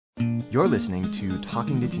You're listening to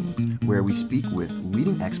Talking to Teens, where we speak with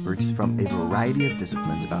leading experts from a variety of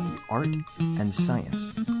disciplines about the art and science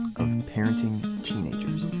of parenting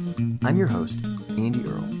teenagers. I'm your host, Andy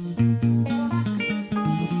Earle.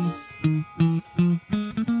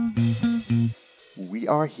 We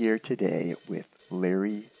are here today with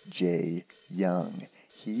Larry J. Young.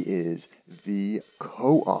 He is the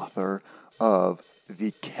co-author of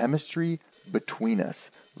The Chemistry Between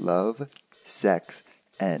Us, Love, Sex,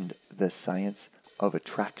 and the Science of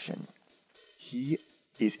Attraction. He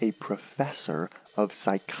is a professor of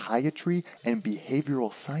psychiatry and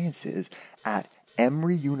behavioral sciences at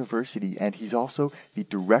Emory University, and he's also the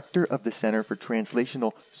director of the Center for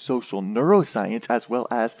Translational Social Neuroscience, as well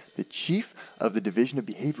as the chief of the Division of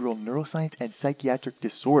Behavioral Neuroscience and Psychiatric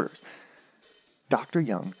Disorders. Dr.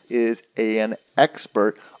 Young is an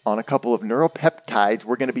expert on a couple of neuropeptides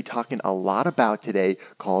we're going to be talking a lot about today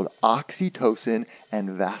called oxytocin and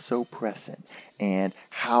vasopressin, and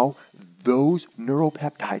how those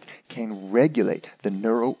neuropeptides can regulate the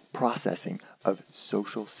neuroprocessing of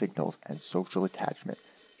social signals and social attachment.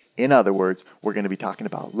 In other words, we're going to be talking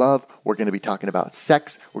about love, we're going to be talking about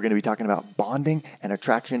sex, we're going to be talking about bonding and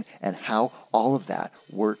attraction and how all of that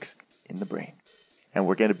works in the brain. And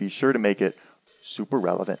we're going to be sure to make it super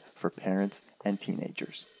relevant for parents and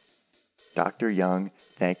teenagers. Dr. Young,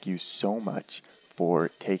 thank you so much for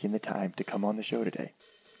taking the time to come on the show today.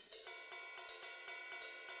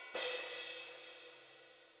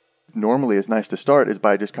 Normally, it's nice to start is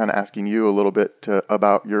by just kind of asking you a little bit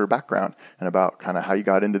about your background and about kind of how you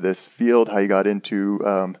got into this field, how you got into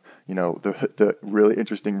the really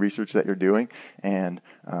interesting research that you're doing, and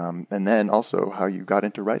then also how you got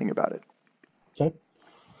into writing about it. Okay.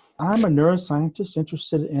 I'm a neuroscientist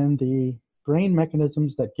interested in the brain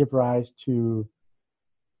mechanisms that give rise to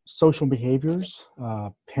social behaviors,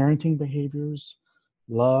 parenting behaviors,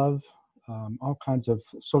 love, all kinds of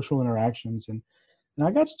social interactions. And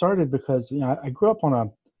I got started because I grew up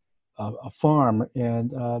on a farm,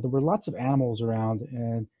 and there were lots of animals around,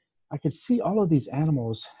 and I could see all of these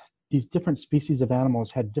animals, these different species of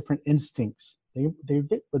animals had different instincts.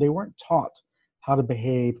 They weren't taught how to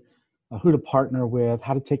behave, who to partner with,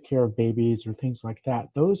 how to take care of babies or things like that.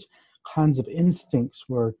 Those kinds of instincts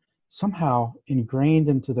were somehow ingrained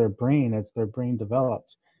into their brain as their brain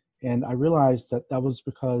developed. And I realized that that was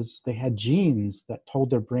because they had genes that told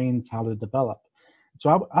their brains how to develop.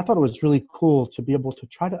 So I thought it was really cool to be able to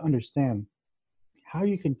try to understand how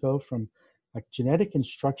you can go from like genetic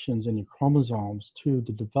instructions in your chromosomes to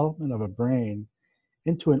the development of a brain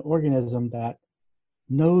into an organism that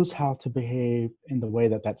knows how to behave in the way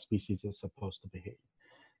that that species is supposed to behave.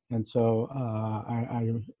 And so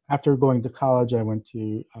after going to college, I went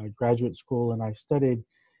to graduate school, and I studied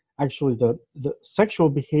actually the sexual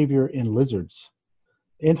behavior in lizards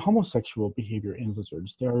and homosexual behavior in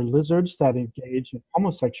lizards. There are lizards that engage in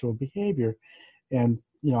homosexual behavior. And,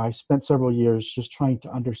 I spent several years just trying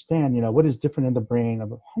to understand, what is different in the brain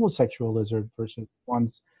of a homosexual lizard versus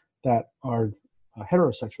ones that are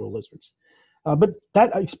heterosexual lizards. But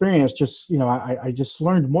that experience just, I just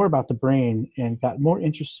learned more about the brain and got more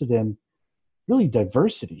interested in really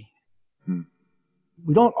diversity.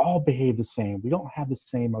 We don't all behave the same. We don't have the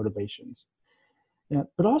same motivations.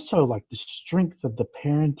 But also like the strength of the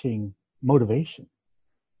parenting motivation,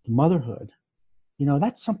 the motherhood.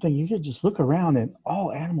 That's something you could just look around, and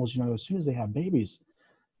all animals, as soon as they have babies,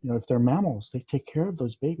 if they're mammals, they take care of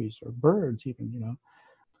those babies, or birds even.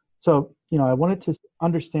 So, I wanted to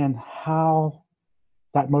understand how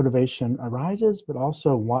that motivation arises, but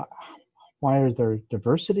also why are there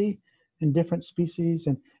diversity in different species?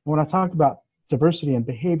 And when I talk about diversity in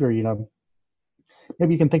behavior,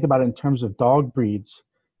 maybe you can think about it in terms of dog breeds.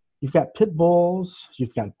 You've got pit bulls,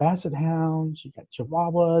 you've got basset hounds, you've got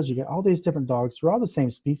chihuahuas, you got all these different dogs. They're all the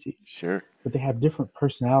same species. Sure. But they have different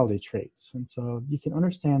personality traits. And so you can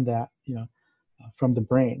understand that, from the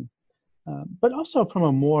brain. But also from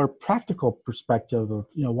a more practical perspective of,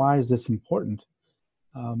 why is this important?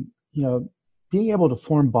 Being able to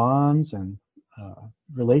form bonds and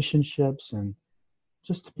relationships, and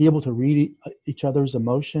just to be able to read each other's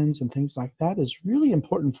emotions and things like that is really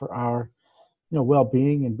important for our,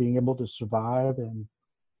 well-being and being able to survive in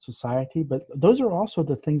society. But those are also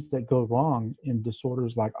the things that go wrong in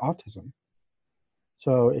disorders like autism.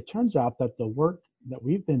 So it turns out that the work that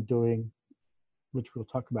we've been doing, which we'll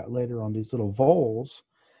talk about later on these little voles,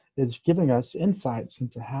 is giving us insights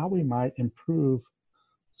into how we might improve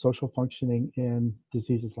social functioning in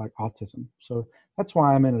diseases like autism. So that's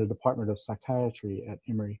why I'm in the Department of Psychiatry at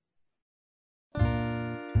Emory.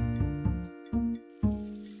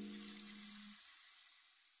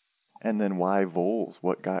 And then why voles?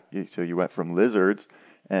 What got you? So you went from lizards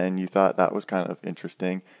and you thought that was kind of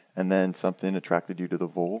interesting, and then something attracted you to the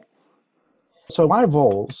vole? So why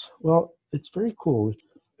voles? Well, it's very cool.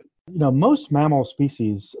 Most mammal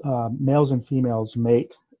species, males and females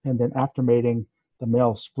mate, and then after mating, the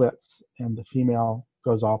male splits and the female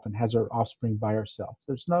goes off and has her offspring by herself.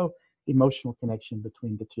 There's no emotional connection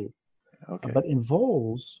between the two. Okay. But in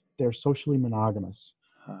voles, they're socially monogamous,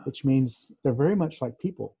 Huh. which means they're very much like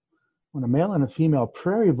people. When a male and a female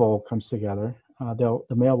prairie vole comes together,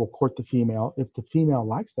 the male will court the female. If the female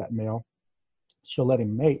likes that male, she'll let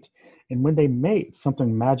him mate. And when they mate,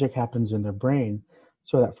 something magic happens in their brain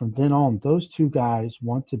so that from then on, those two guys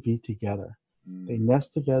want to be together. They Mm.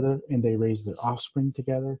 nest together and they raise their offspring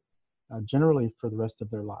together, generally for the rest of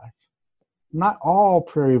their life. Not all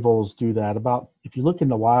prairie voles do that. If you look in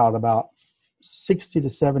the wild, about 60 to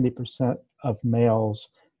 70% of males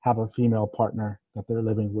have a female partner that they're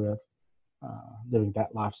living with, living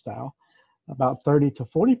that lifestyle. About 30 to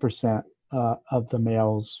 40% of the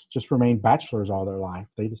males just remain bachelors all their life.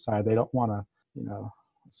 They decide they don't want to, you know,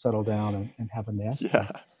 settle down and have a nest. Yeah.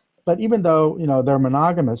 But even though, they're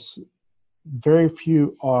monogamous, very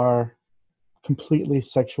few are completely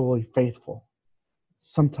sexually faithful.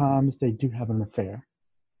 Sometimes they do have an affair,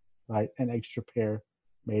 right? An extra pair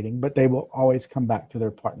mating, but they will always come back to their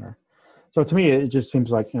partner. So to me, it just seems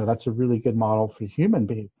like, that's a really good model for human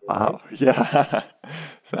behavior, right? Wow. Yeah.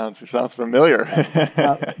 Sounds familiar.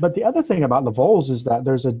 But the other thing about the voles is that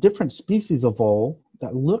there's a different species of vole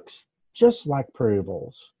that looks just like prairie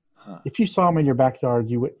voles. Huh. If you saw them in your backyard,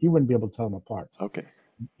 you wouldn't be able to tell them apart. Okay.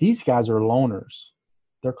 These guys are loners.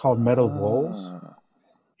 They're called meadow voles, Ah.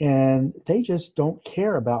 and they just don't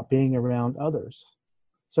care about being around others.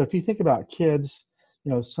 So if you think about kids,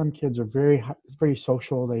 some kids are very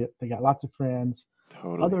social. They got lots of friends.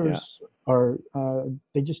 Totally. Yeah. Others are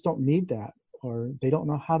they just don't need that, or they don't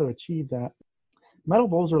know how to achieve that. Meadow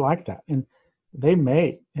voles are like that, and they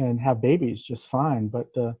mate and have babies just fine.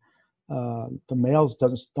 But the males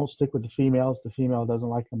don't stick with the females. The female doesn't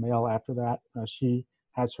like the male after that. She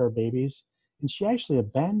has her babies, and she actually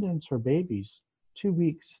abandons her babies 2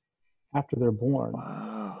 weeks after they're born.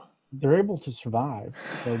 Wow. They're able to survive.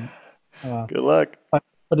 So, uh, Good luck.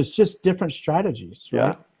 but it's just different strategies, Yeah.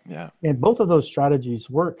 right? Yeah. And both of those strategies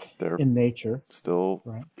work They're in nature, still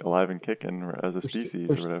right? alive and kicking as a They're, species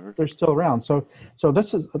they're, or whatever. they're still around. So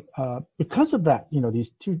this is because of that.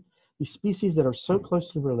 These species that are so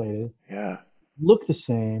closely related Yeah. look the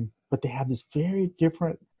same, but they have this very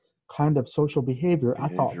different kind of social behavior. I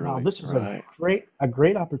thought, wow, Behaviorally. this is Right. a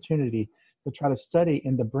great opportunity to try to study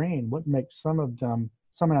in the brain what makes some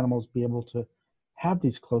animals be able to have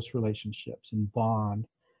these close relationships and bond,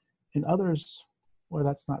 and others, well,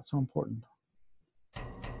 that's not so important.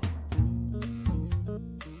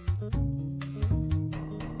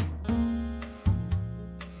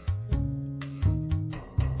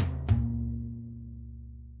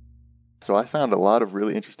 So I found a lot of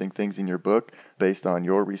really interesting things in your book based on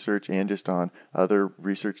your research and just on other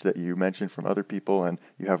research that you mentioned from other people, and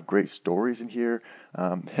you have great stories in here.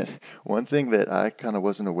 One thing that I kind of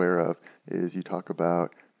wasn't aware of is you talk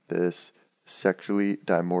about this sexually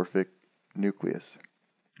dimorphic nucleus.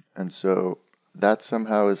 And so that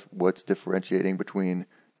somehow is what's differentiating between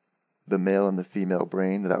the male and the female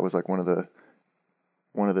brain. That was like one of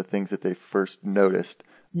the things that they first noticed.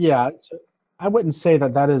 Yeah, I wouldn't say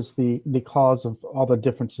that is the cause of all the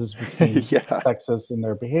differences between Yeah. sexes in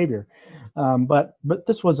their behavior, but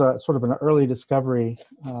this was a sort of an early discovery,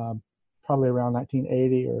 probably around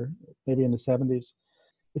 1980 or maybe in the 70s.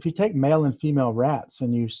 If you take male and female rats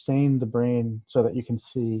and you stain the brain so that you can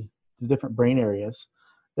see the different brain areas,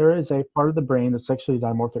 there is a part of the brain, the sexually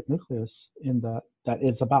dimorphic nucleus, that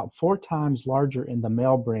is about 4 times larger in the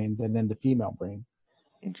male brain than in the female brain.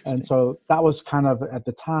 And Interesting. so that was kind of at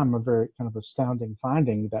the time a very kind of astounding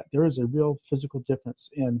finding that there is a real physical difference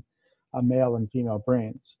in male and female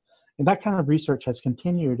brains. And that kind of research has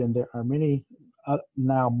continued, and there are many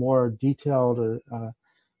now more detailed or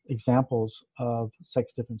examples of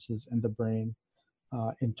sex differences in the brain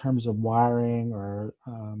in terms of wiring or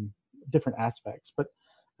different aspects. But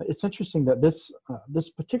it's interesting that this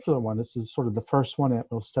particular one, this is sort of the first one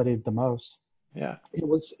that was studied the most. Yeah. It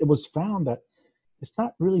was found that it's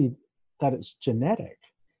not really that it's genetic.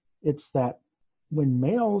 It's that when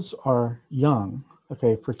males are young,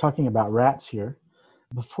 okay, if we're talking about rats here,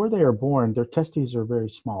 before they are born, their testes are very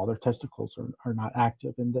small. Their testicles are not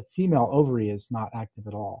active, and the female ovary is not active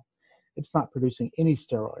at all. It's not producing any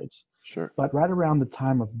steroids. Sure. But right around the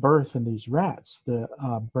time of birth in these rats, the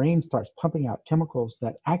brain starts pumping out chemicals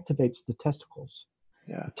that activates the testicles.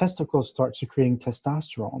 Yeah. The testicles start secreting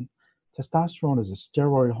testosterone. Testosterone is a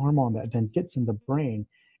steroid hormone that then gets in the brain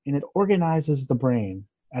and it organizes the brain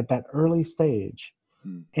at that early stage.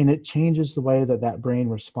 Mm. And it changes the way that that brain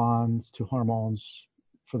responds to hormones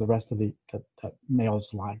for the rest of that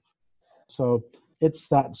male's life. So it's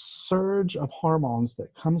that surge of hormones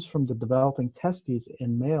that comes from the developing testes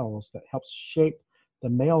in males that helps shape the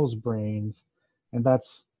male's brains. And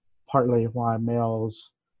that's partly why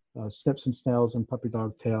males, snips and snails and puppy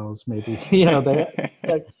dog tails, maybe,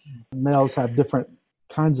 males have different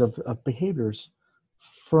kinds of behaviors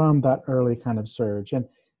from that early kind of surge. And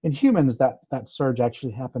in humans, that surge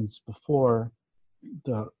actually happens before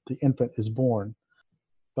the infant is born.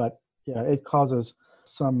 But yeah, it causes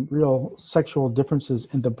some real sexual differences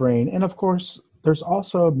in the brain. And of course, there's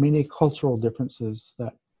also many cultural differences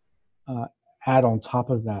that uh, add on top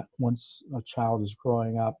of that once a child is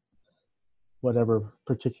growing up, whatever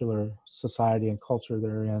particular society and culture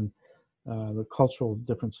they're in. The cultural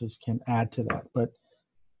differences can add to that. But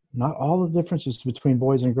not all the differences between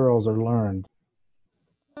boys and girls are learned.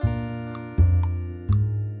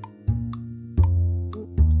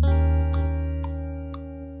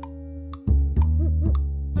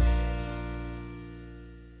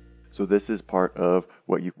 So this is part of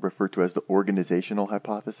what you refer to as the organizational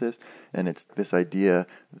hypothesis, and it's this idea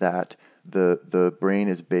that the brain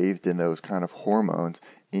is bathed in those kind of hormones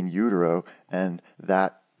in utero, and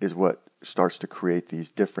that is what starts to create these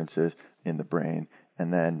differences in the brain.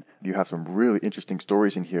 And then you have some really interesting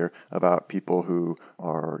stories in here about people who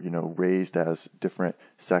are, raised as different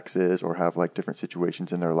sexes or have like different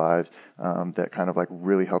situations in their lives that kind of like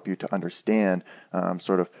really help you to understand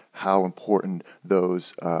sort of how important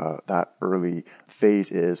those that early phase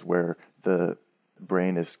is where the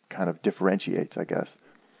brain is kind of differentiates, I guess.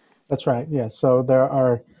 That's right. Yeah. So there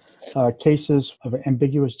are cases of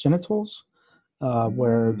ambiguous genitals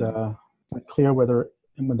where Mm, it's not clear whether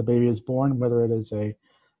when the baby is born whether it is a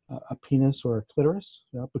penis or a clitoris,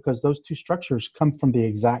 because those two structures come from the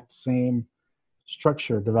exact same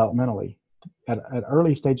structure developmentally. At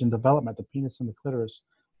early stage in development, the penis and the clitoris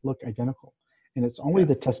look identical, and it's only yeah,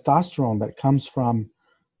 the testosterone that comes from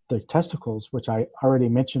the testicles, which I already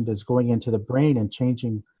mentioned is going into the brain and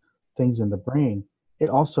changing things in the brain. It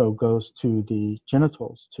also goes to the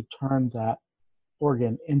genitals to turn that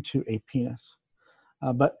organ into a penis.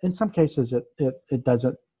 But in some cases, it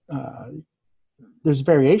doesn't. Uh, there's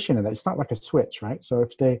variation in that. It's not like a switch, right? So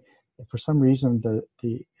if for some reason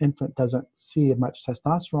the infant doesn't see much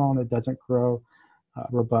testosterone, it doesn't grow a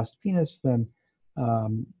robust penis, then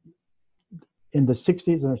um, in the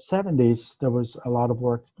 60s and 70s, there was a lot of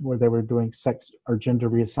work where they were doing sex or gender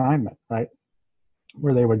reassignment, right?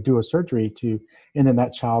 Where they would do a surgery and then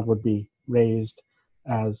that child would be raised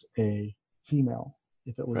as a female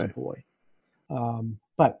if it was a right, boy.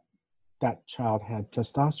 But that child had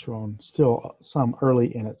testosterone still some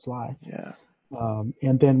early in its life. yeah,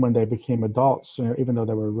 And then when they became adults, even though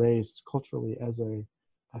they were raised culturally as a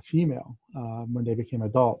female, when they became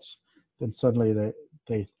adults, then suddenly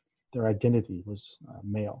they their identity was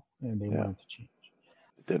male and they yeah. wanted to change.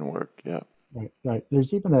 It didn't work. Yeah. Right, right.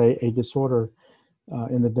 There's even a disorder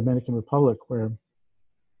in the Dominican Republic where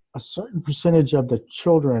a certain percentage of the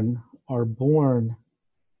children are born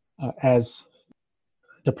as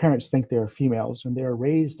the parents think they are females and they are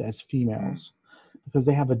raised as Mm, females because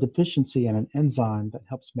they have a deficiency in an enzyme that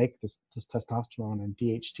helps make this testosterone and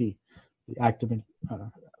DHT, the active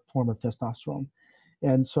form of testosterone.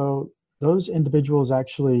 And so those individuals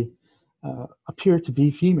actually appear to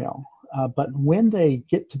be female. But when they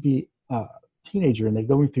get to be a teenager and they're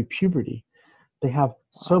going through puberty, they have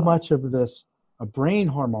so wow. much of this a brain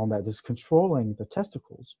hormone that is controlling the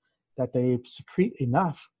testicles that they secrete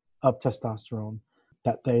enough of testosterone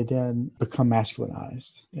that they then become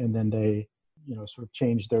masculinized and then they sort of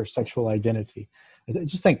change their sexual identity. I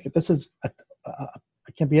just think this is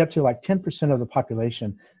it can be up to like 10% of the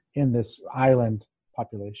population in this island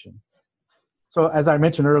population. So as I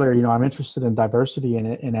mentioned earlier, I'm interested in diversity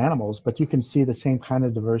in animals, but you can see the same kind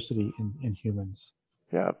of diversity in humans.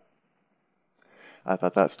 Yeah. I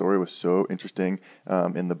thought that story was so interesting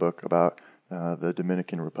in the book about the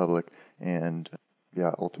Dominican Republic and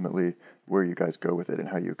yeah, ultimately where you guys go with it and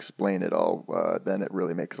how you explain it all, then it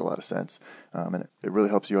really makes a lot of sense. And it really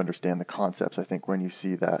helps you understand the concepts, I think, when you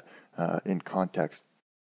see that in context.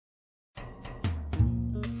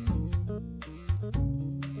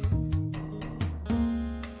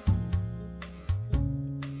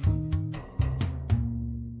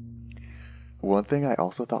 One thing I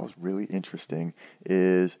also thought was really interesting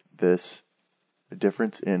is this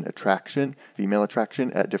difference in attraction, female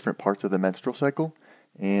attraction at different parts of the menstrual cycle.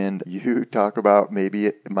 and you talk about maybe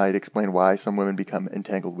it might explain why some women become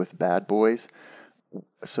entangled with bad boys.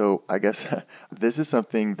 So I guess this is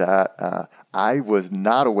something that I was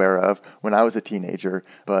not aware of when I was a teenager,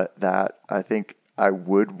 but that I think I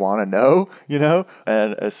would want to know,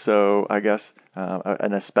 And so I guess,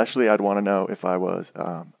 and especially I'd want to know if I was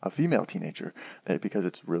a female teenager, because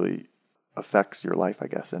it's really affects your life, I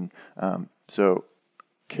guess. And so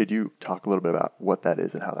could you talk a little bit about what that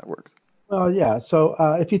is and how that works? Well, yeah. So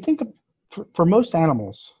if you think for most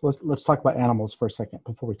animals, let's talk about animals for a second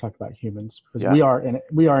before we talk about humans, because Yeah.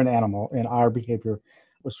 we are an animal, and our behavior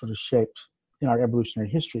was sort of shaped in our evolutionary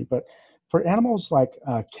history. But for animals like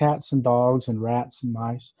cats and dogs and rats and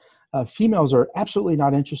mice, females are absolutely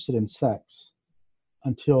not interested in sex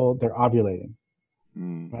until they're ovulating,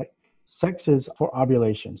 Mm, right? Sex is for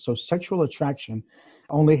ovulation. So sexual attraction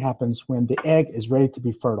only happens when the egg is ready to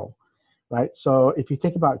be fertile, right? So if you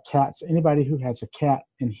think about cats, anybody who has a cat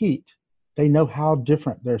in heat, they know how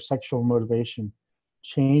different their sexual motivation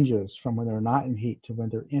changes from when they're not in heat to when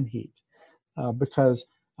they're in heat. Because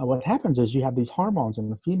what happens is you have these hormones in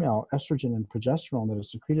the female, estrogen and progesterone, that are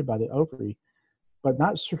secreted by the ovary, but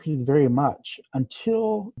not secreted very much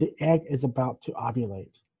until the egg is about to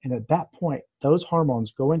ovulate. And at that point, those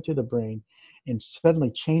hormones go into the brain and suddenly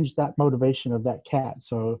change that motivation of that cat.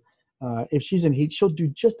 So if she's in heat, she'll do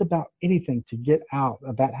just about anything to get out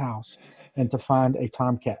of that house and to find a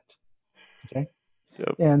tomcat. Okay.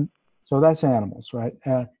 yep. And so that's animals, right?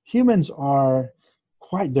 Humans are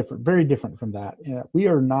quite different, very different from that. We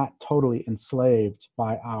are not totally enslaved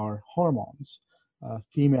by our hormones.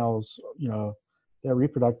 Females, their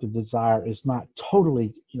reproductive desire is not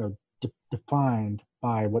totally, defined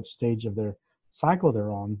by what stage of their cycle they're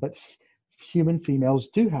on, but human females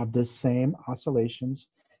do have this same oscillations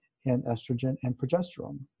in estrogen and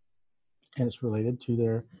progesterone, and it's related to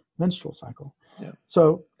their menstrual cycle. Yep.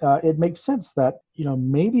 So it makes sense that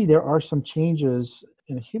maybe there are some changes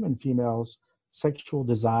in a human female's sexual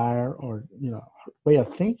desire or way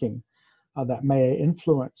of thinking that may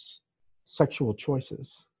influence sexual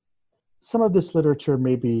choices. Some of this literature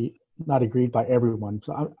may be not agreed by everyone.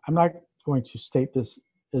 So I'm not going to state this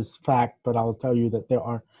as fact, but I'll tell you that there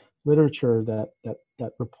are literature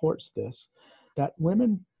that reports this, that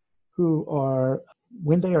women who are,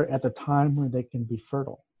 when they are at the time when they can be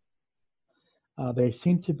fertile, they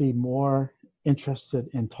seem to be more interested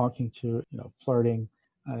in talking to, flirting,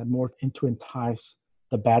 more into entice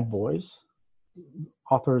the bad boys.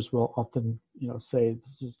 Authors will often, say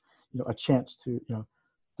this is, a chance to,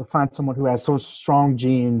 to find someone who has so strong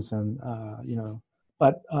genes and,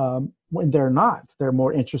 but when they're not, they're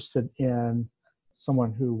more interested in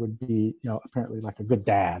someone who would be, apparently like a good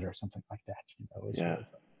dad or something like that, Yeah.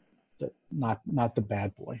 not the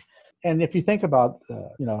bad boy. And if you think about,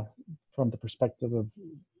 from the perspective of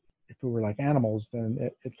if we were like animals, then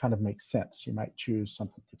it kind of makes sense. You might choose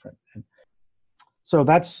something different. And so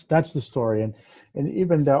that's the story. And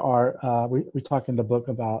even there are we talk in the book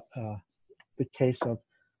about the case of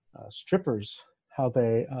strippers, how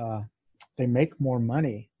they make more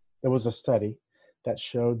money. There was a study that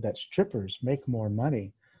showed that strippers make more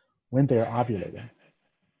money when they're ovulating.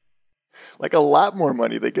 Like a lot more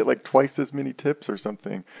money. They get like twice as many tips or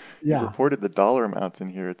something. You Yeah, reported the dollar amounts in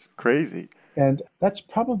here. It's crazy. and that's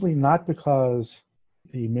probably not because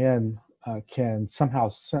the men can somehow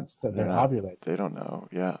sense that They're they're not, ovulating, they don't know.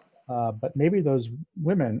 Yeah. but maybe those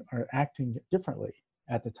women are acting differently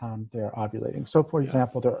at the time they're ovulating. So, for Yeah.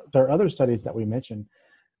 example, there are other studies that we mentioned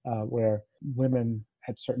where women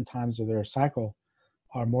at certain times of their cycle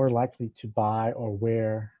are more likely to buy or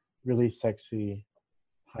wear really sexy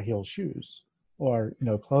high heel shoes or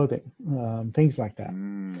clothing, things like that.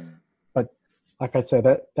 Mm, But like I said,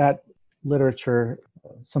 that literature,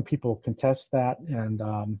 some people contest that, and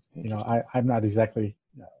interesting. I'm not exactly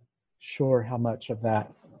sure how much of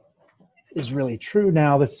that is really true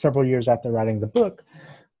now. That several years after writing the book,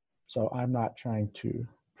 so I'm not trying to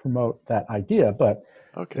promote that idea, but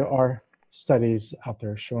there Okay. are studies out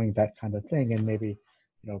there showing that kind of thing, and maybe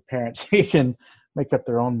parents can make up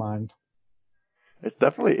their own mind. It's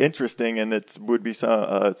definitely interesting, and it would be some.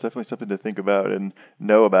 It's definitely something to think about and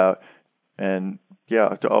know about, and yeah,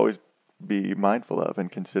 to always be mindful of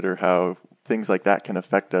and consider how things like that can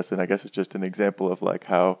affect us. And I guess it's just an example of like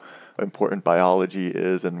how important biology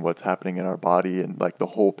is and what's happening in our body, and like the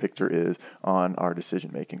whole picture is on our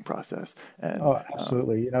decision making process. And Oh,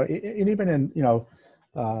 absolutely. And even in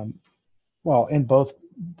um, well, in both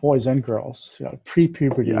boys and girls,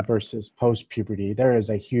 pre-puberty yeah. versus post-puberty, there is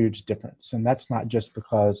a huge difference, and that's not just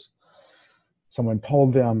because someone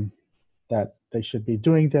told them that they should be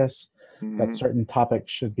doing this, that Hmm. certain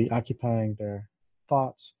topics should be occupying their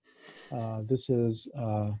thoughts. This is,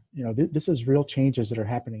 this is real changes that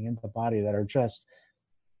are happening in the body that are just,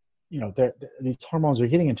 these hormones are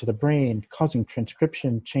getting into the brain, causing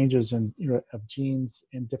transcription changes in, of genes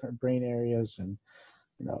in different brain areas, and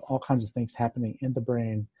all kinds of things happening in the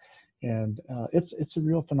brain, and it's a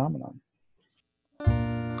real phenomenon.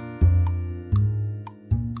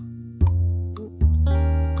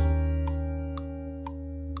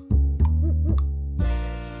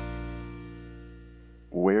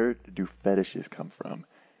 Where do fetishes come from,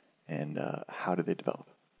 and how do they develop?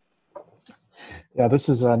 Yeah, this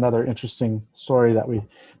is another interesting story that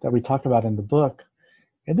we talk about in the book,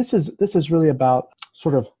 and this is really about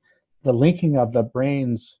sort of the linking of the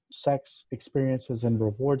brain's sex experiences and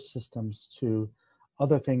reward systems to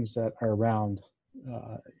other things that are around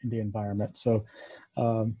in the environment.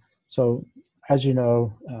 Um, so as you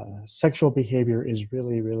know, sexual behavior is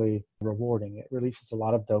really, really rewarding. It releases a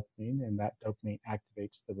lot of dopamine, and that dopamine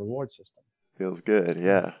activates the reward system. Feels good,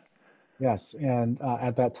 yeah. Yes, and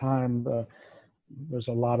at that time, there's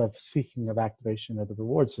a lot of seeking of activation of the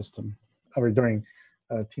reward system during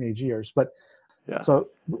teenage years. But Yeah. so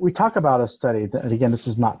we talk about a study, and again, this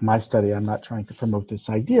is not my study. I'm not trying to promote this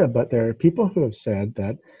idea, but there are people who have said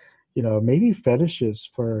that, maybe fetishes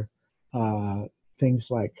for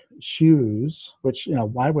things like shoes, which,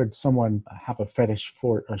 why would someone have a fetish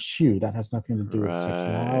for a shoe? That has nothing to do with Right.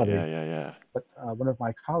 sexuality. Yeah. But one of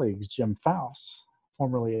my colleagues, Jim Faust,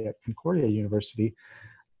 formerly at Concordia University,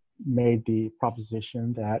 made the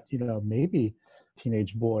proposition that, maybe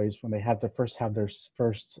teenage boys, when they have their first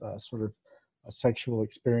sort of a sexual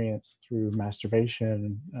experience through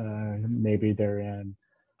masturbation, maybe they're in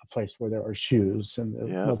a place where there are shoes and the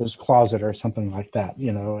Yep. mother's closet or something like that,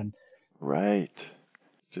 and Right.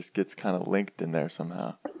 Just gets kind of linked in there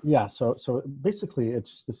somehow. yeah. So basically,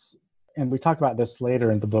 it's this, and we talk about this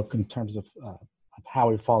later in the book in terms of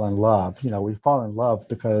how we fall in love. We fall in love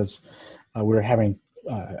because we're having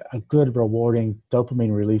a good, rewarding,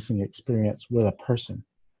 dopamine releasing experience with a person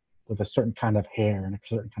with a certain kind of hair and a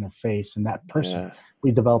certain kind of face, and that person, Yeah.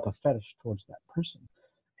 we develop a fetish towards that person.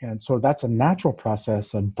 And so that's a natural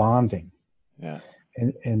process of bonding. Yeah.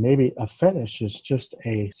 And maybe a fetish is just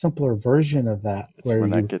a simpler version of that, It's where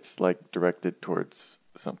when that you, gets like directed towards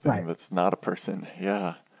something right. that's not a person.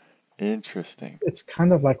 Yeah. Interesting. It's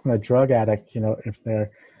kind of like when a drug addict, if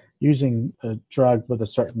they're using a drug with a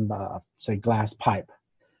certain, say, glass pipe,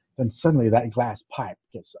 then suddenly that glass pipe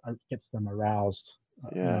gets them aroused,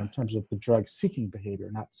 Yeah. in terms of the drug seeking behavior,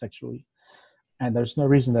 not sexually. And there's no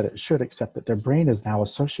reason that it should, except that their brain is now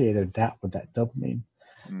associated that with that dopamine.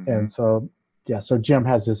 Mm-hmm. And so, yeah, so Jim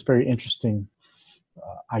has this very interesting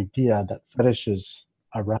idea that fetishes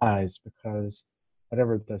arise because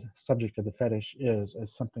whatever the subject of the fetish is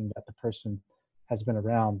something that the person has been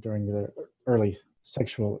around during their early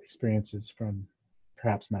sexual experiences from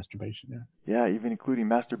perhaps masturbation. Yeah. Yeah, even including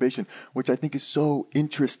masturbation, which I think is so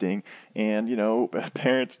interesting. And,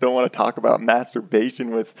 parents don't want to talk about masturbation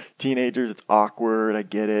with teenagers. It's awkward. I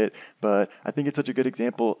get it. But I think it's such a good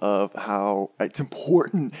example of how it's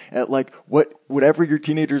important at like whatever your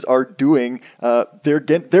teenagers are doing, they're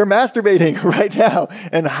masturbating right now.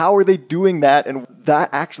 And how are they doing that? And that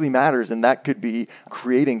actually matters. And that could be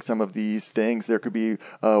creating some of these things. There could be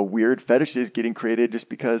weird fetishes getting created just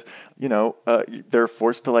because, they're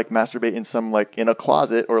forced to like masturbate in a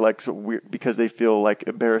closet or like so weird because they feel like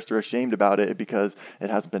embarrassed or ashamed about it because it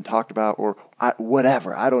hasn't been talked about or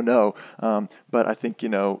whatever. I don't know. But I think,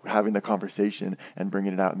 having the conversation and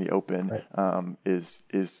bringing it out in the open Right.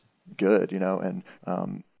 is good, and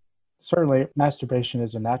Certainly, masturbation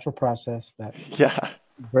is a natural process that yeah,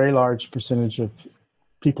 a very large percentage of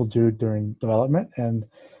people do during development, and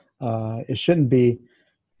it shouldn't be.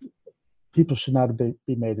 People should not be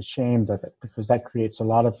made ashamed of it because that creates a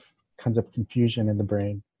lot of kinds of confusion in the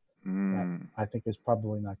brain that I think is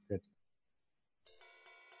probably not good.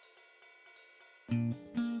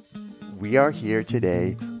 We are here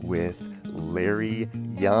today with Larry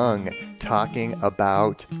Young talking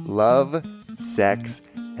about love, sex,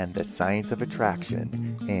 and the science of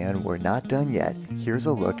attraction. And we're not done yet. Here's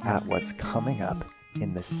a look at what's coming up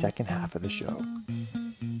in the second half of the show.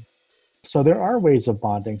 So there are ways of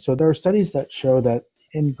bonding. So there are studies that show that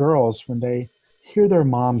in girls, when they hear their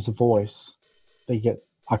mom's voice, they get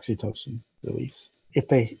oxytocin release. If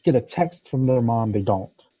they get a text from their mom, they don't.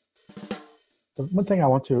 The one thing I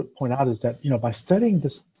want to point out is that, by studying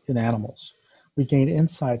this in animals, we gain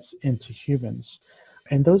insights into humans.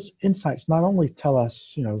 And those insights not only tell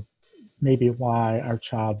us, maybe why our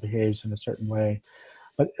child behaves in a certain way,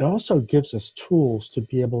 but it also gives us tools to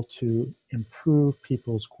be able to improve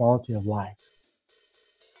people's quality of life.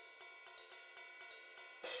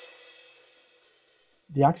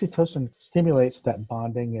 the oxytocin stimulates that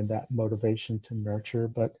bonding and that motivation to nurture.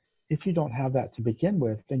 But if you don't have that to begin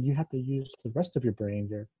with, then you have to use the rest of your brain,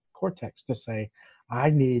 your cortex, to say, I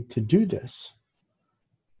need to do this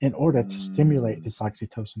in order to stimulate this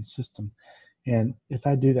oxytocin system. And if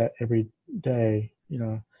I do that every day,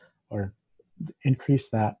 or increase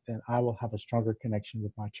that, then I will have a stronger connection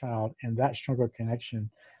with my child. And that stronger connection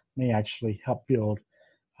may actually help build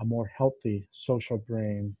a more healthy social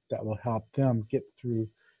brain that will help them get through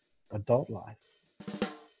adult life.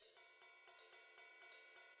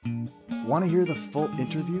 Want to hear the full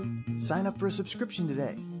interview? Sign up for a subscription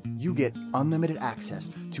today. You get unlimited access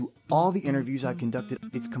to all the interviews I've conducted.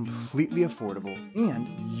 It's completely affordable, and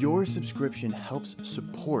your subscription helps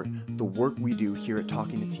support the work we do here at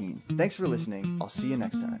Talking to Teens. Thanks for listening. I'll see you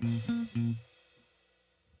next time.